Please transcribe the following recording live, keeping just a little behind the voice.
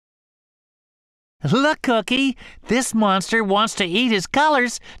Look, Cookie, this monster wants to eat his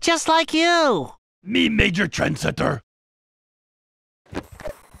colors just like you. Me major trendsetter.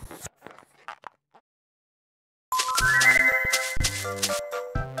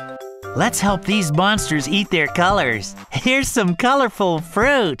 Let's help these monsters eat their colors. Here's some colorful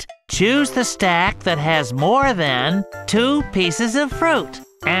fruit. Choose the stack that has more than 2 pieces of fruit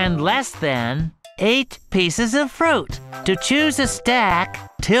and less than 8 pieces of fruit. To choose a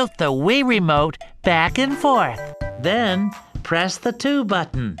stack, tilt the Wii remote back and forth. Then press the 2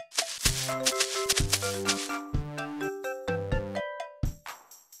 button.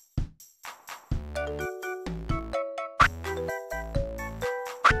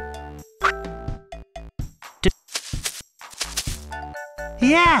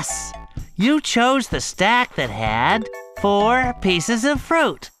 Yes! You chose the stack that had 4 pieces of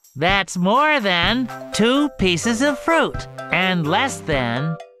fruit. That's more than 2 pieces of fruit and less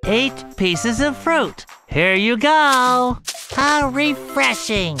than 8 pieces of fruit. Here you go! How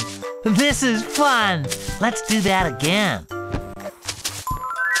refreshing! This is fun! Let's do that again.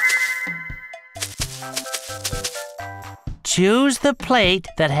 Choose the plate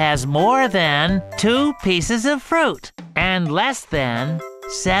that has more than 2 pieces of fruit and less than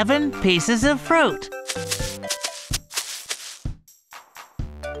 7 pieces of fruit.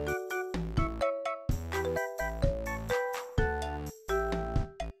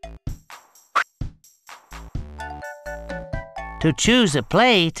 To choose a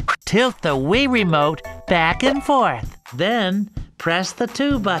plate, tilt the Wii remote back and forth. Then press the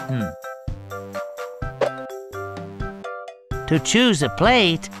 2 button. To choose a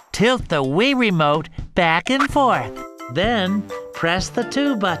plate, tilt the Wii remote back and forth. Then press the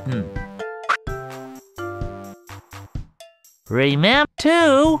 2 button. Remember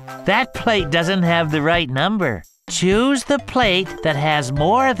 2, that plate doesn't have the right number. Choose the plate that has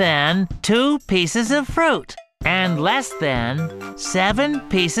more than 2 pieces of fruit and less than 7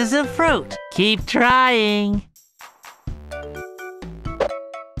 pieces of fruit. Keep trying.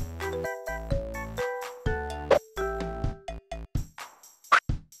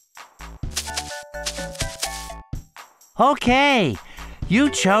 Okay,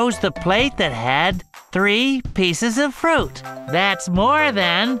 you chose the plate that had 3 pieces of fruit. That's more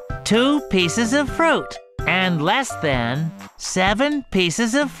than 2 pieces of fruit and less than 7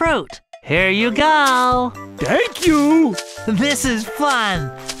 pieces of fruit. Here you go! Thank you! This is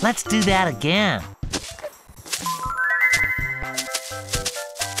fun! Let's do that again.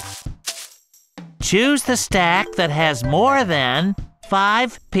 Choose the stack that has more than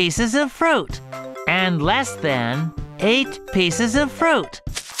 5 pieces of fruit and less than 8 pieces of fruit.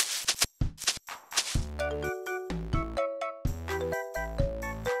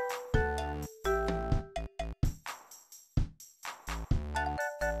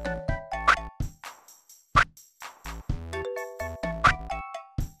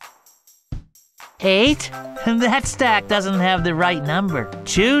 Eight? That stack doesn't have the right number.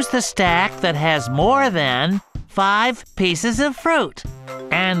 Choose the stack that has more than 5 pieces of fruit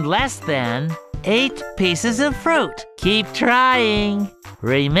and less than 8 pieces of fruit. Keep trying.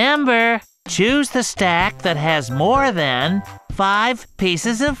 Remember, choose the stack that has more than 5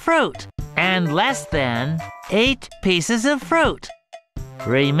 pieces of fruit and less than 8 pieces of fruit.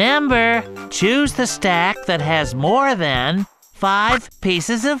 Remember, choose the stack that has more than 5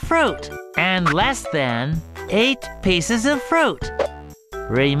 pieces of fruit and less than 8 pieces of fruit.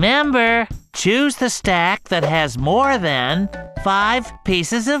 Remember, choose the stack that has more than 5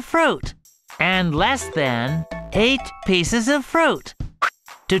 pieces of fruit and less than 8 pieces of fruit.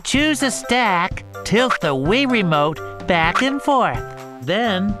 To choose a stack, tilt the Wii remote back and forth.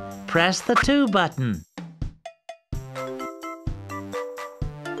 Then press the 2 button.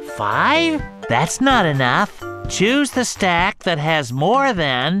 5? That's not enough. Choose the stack that has more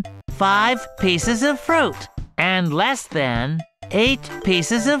than 5 pieces of fruit and less than 8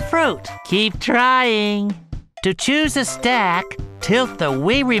 pieces of fruit. Keep trying. To choose a stack, tilt the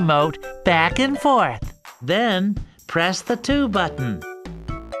Wii remote back and forth. Then press the 2 button.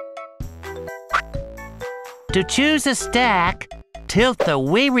 To choose a stack, tilt the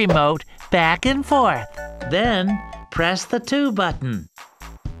Wii remote back and forth. Then press the 2 button.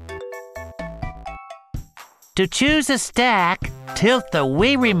 To choose a stack, tilt the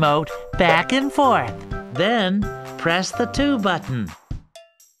Wii remote back and forth. Then press the 2 button.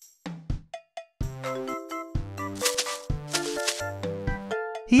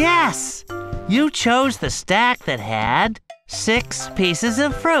 Yes! You chose the stack that had 6 pieces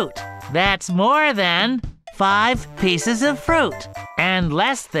of fruit. That's more than 5 pieces of fruit and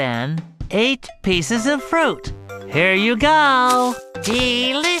less than 8 pieces of fruit. Here you go!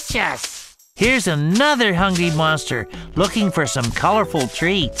 Delicious! Here's another hungry monster looking for some colorful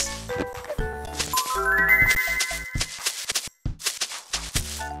treats.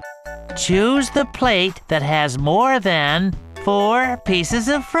 Choose the plate that has more than 4 pieces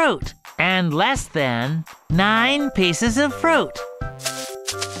of fruit and less than 9 pieces of fruit.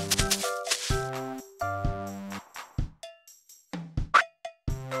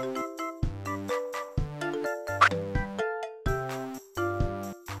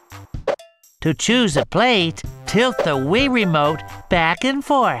 To choose a plate, tilt the Wii remote back and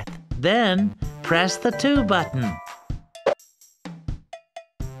forth. Then press the 2 button.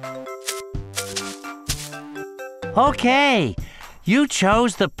 Okay, you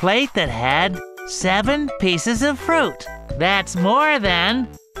chose the plate that had 7 pieces of fruit. That's more than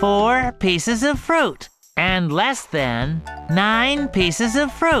 4 pieces of fruit and less than 9 pieces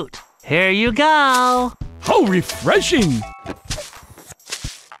of fruit. Here you go. How refreshing!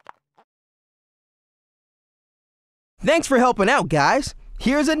 Thanks for helping out, guys.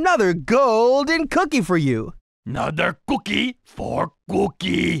 Here's another golden cookie for you. Another cookie for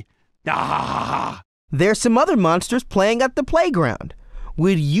Cookie. Ah! There's some other monsters playing at the playground.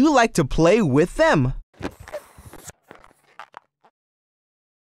 Would you like to play with them?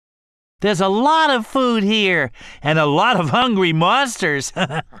 There's a lot of food here and a lot of hungry monsters.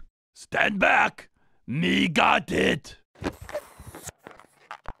 Stand back. Me got it.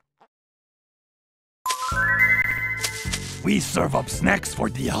 We serve up snacks for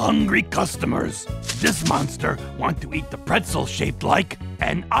the hungry customers. This monster wants to eat the pretzel shaped like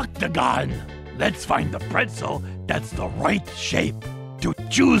an octagon. Let's find the pretzel that's the right shape. To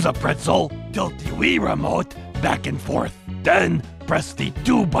choose a pretzel, tilt the Wii remote back and forth. Then press the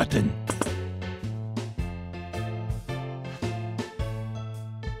 2 button.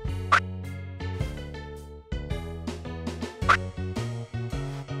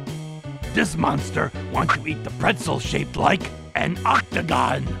 This monster wants to eat the pretzel shaped like an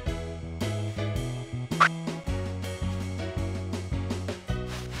octagon.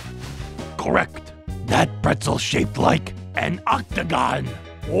 Correct. That pretzel shaped like an octagon.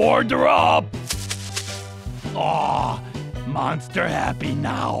 Order up! Aw, monster happy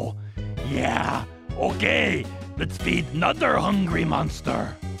now. Yeah, okay, let's feed another hungry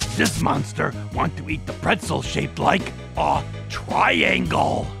monster. This monster wants to eat the pretzel shaped like a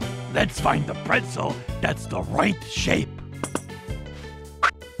triangle. Let's find the pretzel that's the right shape.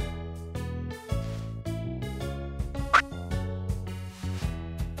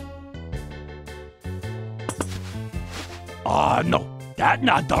 No, that's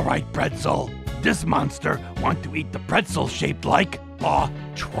not the right pretzel. This monster wants to eat the pretzel shaped like a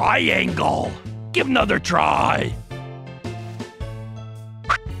triangle. Give another try.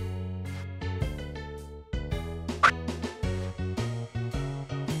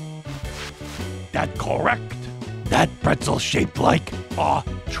 That's correct. That pretzel shaped like a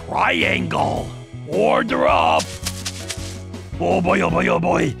triangle. Order up! Oh boy, oh boy, oh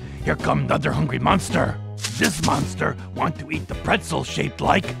boy. Here comes another hungry monster. This monster wants to eat the pretzel shaped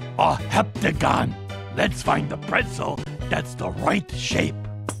like a heptagon. Let's find the pretzel that's the right shape.